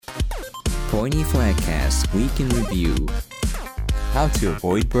Pointy Flatcast Week in Review. How to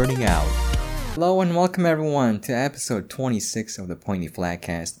avoid burning out. Hello and welcome everyone to episode 26 of the Pointy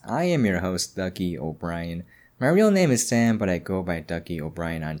Flatcast. I am your host, Ducky O'Brien. My real name is Sam, but I go by Ducky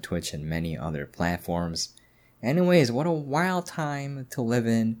O'Brien on Twitch and many other platforms. Anyways, what a wild time to live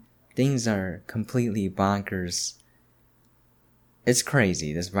in. Things are completely bonkers. It's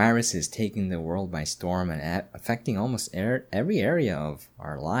crazy. This virus is taking the world by storm and affecting almost every area of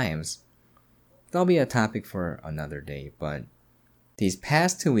our lives. That'll be a topic for another day, but these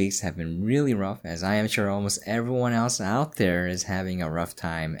past 2 weeks have been really rough, as I am sure almost everyone else out there is having a rough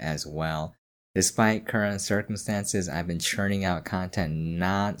time as well. Despite current circumstances, I've been churning out content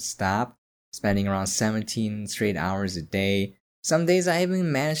non-stop, spending around 17 straight hours a day. Some days I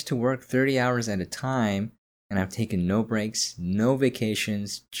even managed to work 30 hours at a time, and I've taken no breaks, no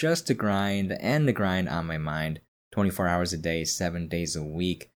vacations, just the grind and the grind on my mind, 24 hours a day, 7 days a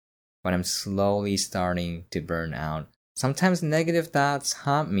week. But I'm slowly starting to burn out. Sometimes negative thoughts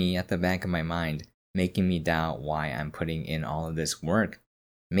haunt me at the back of my mind, making me doubt why I'm putting in all of this work.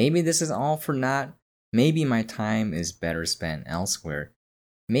 Maybe this is all for naught. Maybe my time is better spent elsewhere.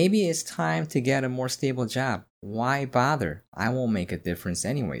 Maybe it's time to get a more stable job. Why bother? I won't make a difference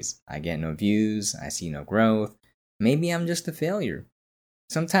anyways. I get no views, I see no growth. Maybe I'm just a failure.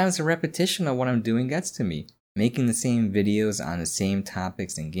 Sometimes the repetition of what I'm doing gets to me. Making the same videos on the same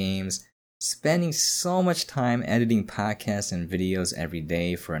topics and games, spending so much time editing podcasts and videos every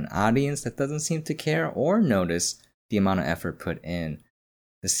day for an audience that doesn't seem to care or notice the amount of effort put in.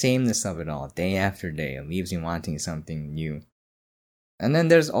 The sameness of it all, day after day, leaves me wanting something new. And then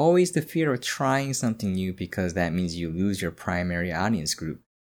there's always the fear of trying something new because that means you lose your primary audience group.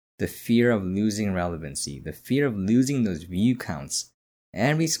 The fear of losing relevancy, the fear of losing those view counts.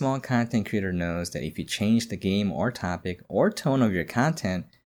 Every small content creator knows that if you change the game or topic or tone of your content,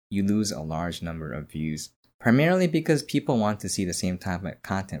 you lose a large number of views, primarily because people want to see the same type of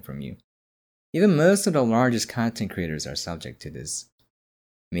content from you. Even most of the largest content creators are subject to this.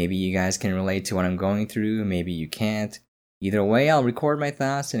 Maybe you guys can relate to what I'm going through, maybe you can't. Either way, I'll record my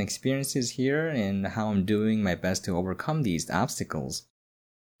thoughts and experiences here and how I'm doing my best to overcome these obstacles,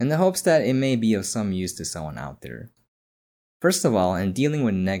 in the hopes that it may be of some use to someone out there. First of all, in dealing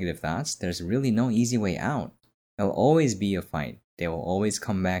with negative thoughts, there's really no easy way out. There'll always be a fight. They will always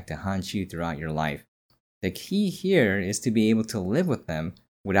come back to haunt you throughout your life. The key here is to be able to live with them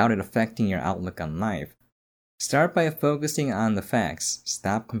without it affecting your outlook on life. Start by focusing on the facts.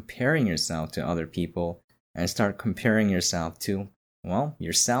 Stop comparing yourself to other people and start comparing yourself to,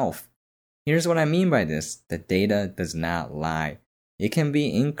 yourself. Here's what I mean by this. The data does not lie. It can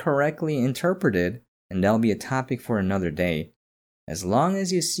be incorrectly interpreted, and that'll be a topic for another day. As long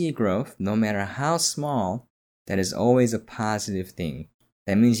as you see growth, no matter how small, that is always a positive thing.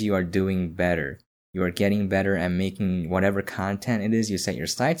 That means you are doing better. You are getting better at making whatever content it is you set your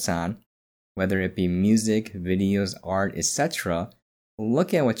sights on, whether it be music, videos, art, etc.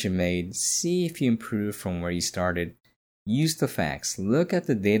 Look at what you made, see if you improved from where you started. Use the facts, look at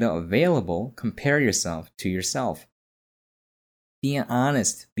the data available, compare yourself to yourself. Be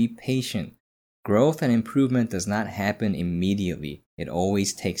honest, be patient. Growth and improvement does not happen immediately. It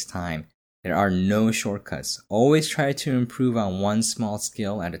always takes time. There are no shortcuts. Always try to improve on one small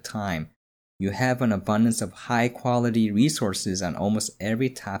skill at a time. You have an abundance of high-quality resources on almost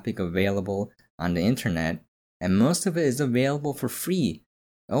every topic available on the internet, and most of it is available for free.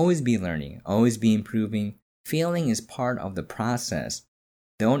 Always be learning. Always be improving. Failing is part of the process.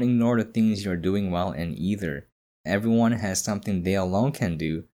 Don't ignore the things you're doing well in either. Everyone has something they alone can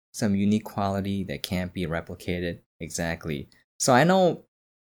do. Some unique quality that can't be replicated. Exactly. So I know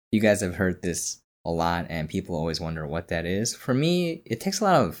you guys have heard this a lot and people always wonder what that is. For me, it takes a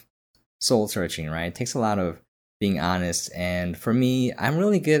lot of soul searching, right? It takes a lot of being honest. And for me, I'm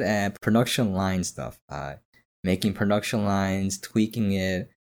really good at production line stuff. Making production lines, tweaking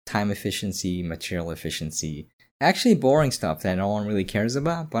it, time efficiency, material efficiency. Actually boring stuff that no one really cares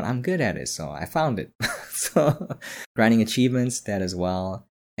about, but I'm good at it. So I found it. So grinding achievements, that as well.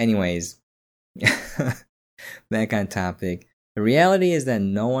 Anyways, back on topic. The reality is that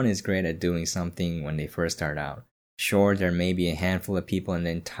no one is great at doing something when they first start out. Sure, there may be a handful of people in the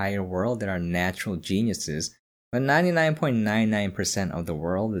entire world that are natural geniuses, but 99.99% of the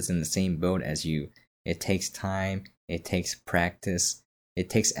world is in the same boat as you. It takes time, it takes practice, it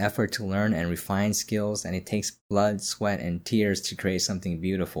takes effort to learn and refine skills, and it takes blood, sweat, and tears to create something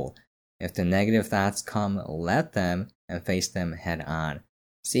beautiful. If the negative thoughts come, let them and face them head on.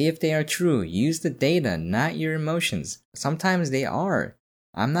 See if they are true. Use the data, not your emotions. Sometimes they are.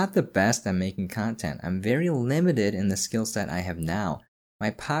 I'm not the best at making content. I'm very limited in the skill set I have now. My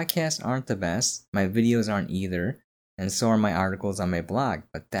podcasts aren't the best, my videos aren't either, and so are my articles on my blog,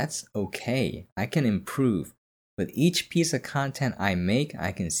 but that's okay. I can improve. With each piece of content I make,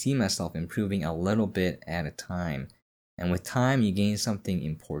 I can see myself improving a little bit at a time. And with time, you gain something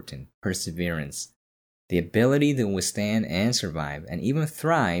important: perseverance. The ability to withstand and survive, and even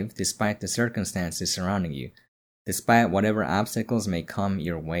thrive despite the circumstances surrounding you, despite whatever obstacles may come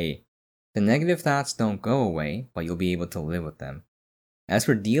your way. The negative thoughts don't go away, but you'll be able to live with them. As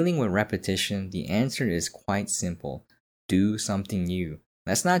for dealing with repetition, the answer is quite simple. Do something new.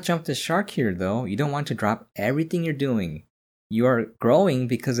 Let's not jump the shark here though. You don't want to drop everything you're doing. You are growing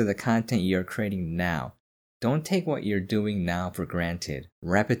because of the content you're creating now. Don't take what you're doing now for granted.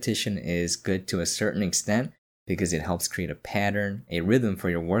 Repetition is good to a certain extent because it helps create a pattern, a rhythm for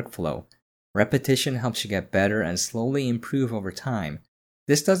your workflow. Repetition helps you get better and slowly improve over time.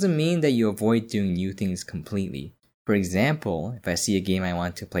 This doesn't mean that you avoid doing new things completely. For example, if I see a game I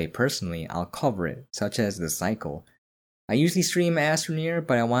want to play personally, I'll cover it, such as The Cycle. I usually stream Astroneer,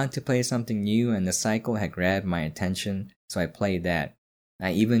 but I wanted to play something new and The Cycle had grabbed my attention, so I played that.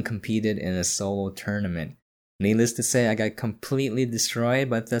 I even competed in a solo tournament. Needless to say, I got completely destroyed,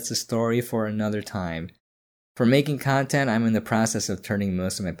 but that's a story for another time. For making content, I'm in the process of turning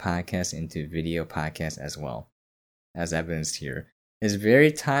most of my podcasts into video podcasts as well, as evidenced here. It's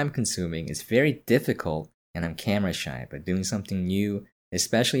very time consuming, it's very difficult, and I'm camera shy, but doing something new,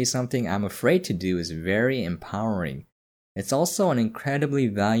 especially something I'm afraid to do, is very empowering. It's also an incredibly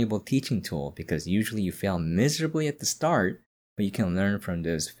valuable teaching tool because usually you fail miserably at the start, but you can learn from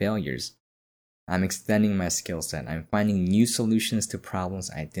those failures. I'm extending my skill set. I'm finding new solutions to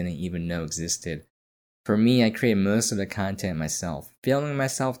problems I didn't even know existed. For me, I create most of the content myself. Filming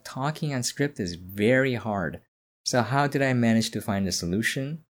myself talking on script is very hard. So how did I manage to find a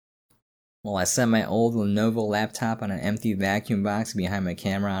solution? Well, I set my old Lenovo laptop on an empty vacuum box behind my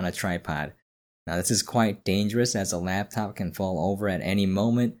camera on a tripod. Now this is quite dangerous as a laptop can fall over at any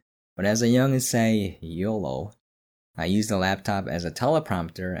moment, but as the youngins say, YOLO. I used the laptop as a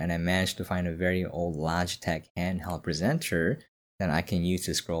teleprompter and I managed to find a very old Logitech handheld presenter that I can use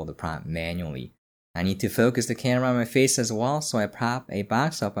to scroll the prompt manually. I need to focus the camera on my face as well, so I prop a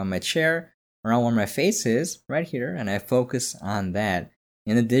box up on my chair around where my face is, right here, and I focus on that.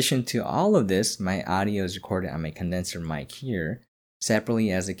 In addition to all of this, my audio is recorded on my condenser mic here,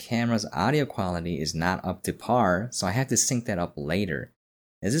 separately as the camera's audio quality is not up to par, so I have to sync that up later.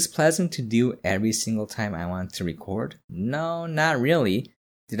 Is this pleasant to do every single time I want to record? No, not really.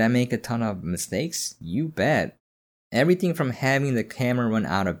 Did I make a ton of mistakes? You bet. Everything from having the camera run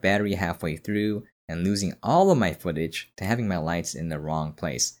out of battery halfway through and losing all of my footage to having my lights in the wrong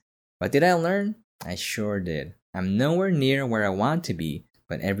place. But did I learn? I sure did. I'm nowhere near where I want to be,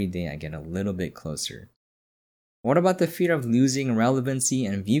 but every day I get a little bit closer. What about the fear of losing relevancy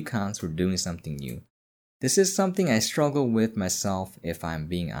and view counts for doing something new? This is something I struggle with myself if I'm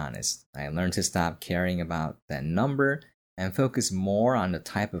being honest. I learned to stop caring about that number and focus more on the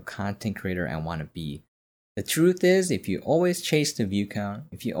type of content creator I want to be. The truth is, if you always chase the view count,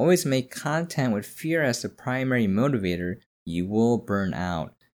 if you always make content with fear as the primary motivator, you will burn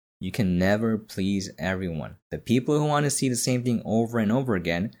out. You can never please everyone. The people who want to see the same thing over and over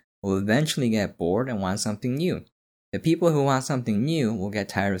again will eventually get bored and want something new. The people who want something new will get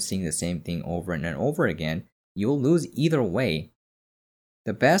tired of seeing the same thing over and over again. You'll lose either way.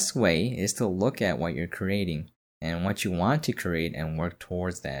 The best way is to look at what you're creating and what you want to create and work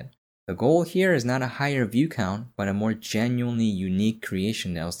towards that. The goal here is not a higher view count, but a more genuinely unique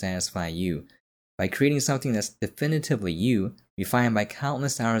creation that will satisfy you. By creating something that's definitively you, refined by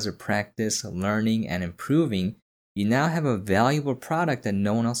countless hours of practice, learning, and improving, you now have a valuable product that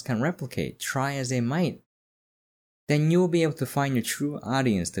no one else can replicate, try as they might. Then you will be able to find your true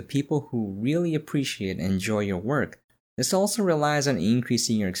audience, the people who really appreciate and enjoy your work. This also relies on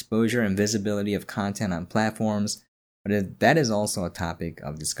increasing your exposure and visibility of content on platforms, but that is also a topic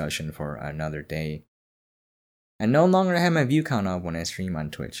of discussion for another day. I no longer have my view count up when I stream on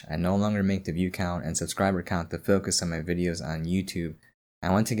Twitch. I no longer make the view count and subscriber count the focus on my videos on YouTube.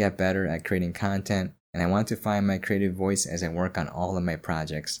 I want to get better at creating content, and I want to find my creative voice as I work on all of my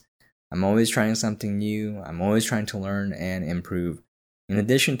projects. I'm always trying something new. I'm always trying to learn and improve. In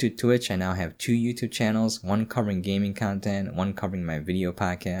addition to Twitch, I now have 2 YouTube channels, one covering gaming content, one covering my video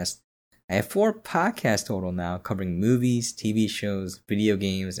podcast. I have 4 podcasts total now covering movies, TV shows, video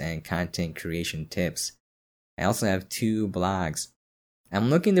games, and content creation tips. I also have 2 blogs. I'm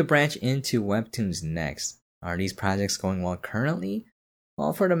looking to branch into webtoons next. Are these projects going well currently?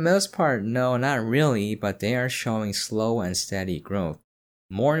 Well, for the most part, no, not really, but they are showing slow and steady growth.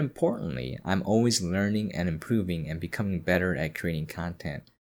 More importantly, I'm always learning and improving and becoming better at creating content.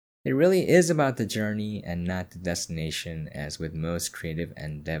 It really is about the journey and not the destination, as with most creative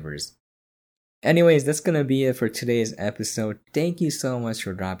endeavors. Anyways, that's gonna be it for today's episode. Thank you so much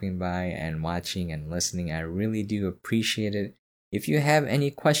for dropping by and watching and listening. I really do appreciate it. If you have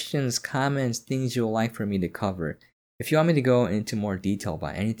any questions, comments, things you'd like for me to cover, if you want me to go into more detail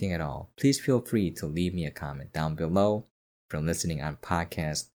about anything at all, please feel free to leave me a comment down below. If you're listening on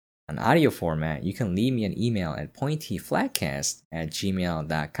podcast, on audio format, you can leave me an email at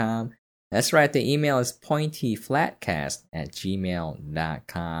pointyflatcast@gmail.com. That's right, the email is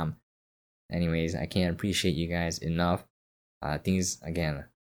pointyflatcast@gmail.com. Anyways, I can't appreciate you guys enough. Things, again,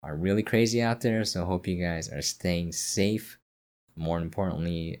 are really crazy out there, so I hope you guys are staying safe. More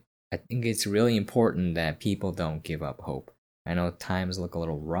importantly, I think it's really important that people don't give up hope. I know times look a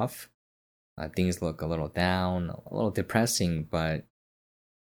little rough. Things look a little down, a little depressing, but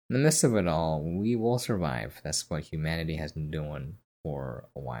in the midst of it all, we will survive. That's what humanity has been doing for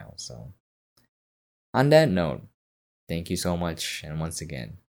a while. So, on that note, thank you so much, and once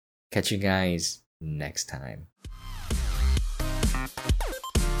again, catch you guys next time.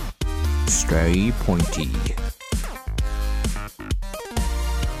 Stay pointy.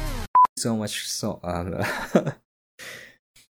 So much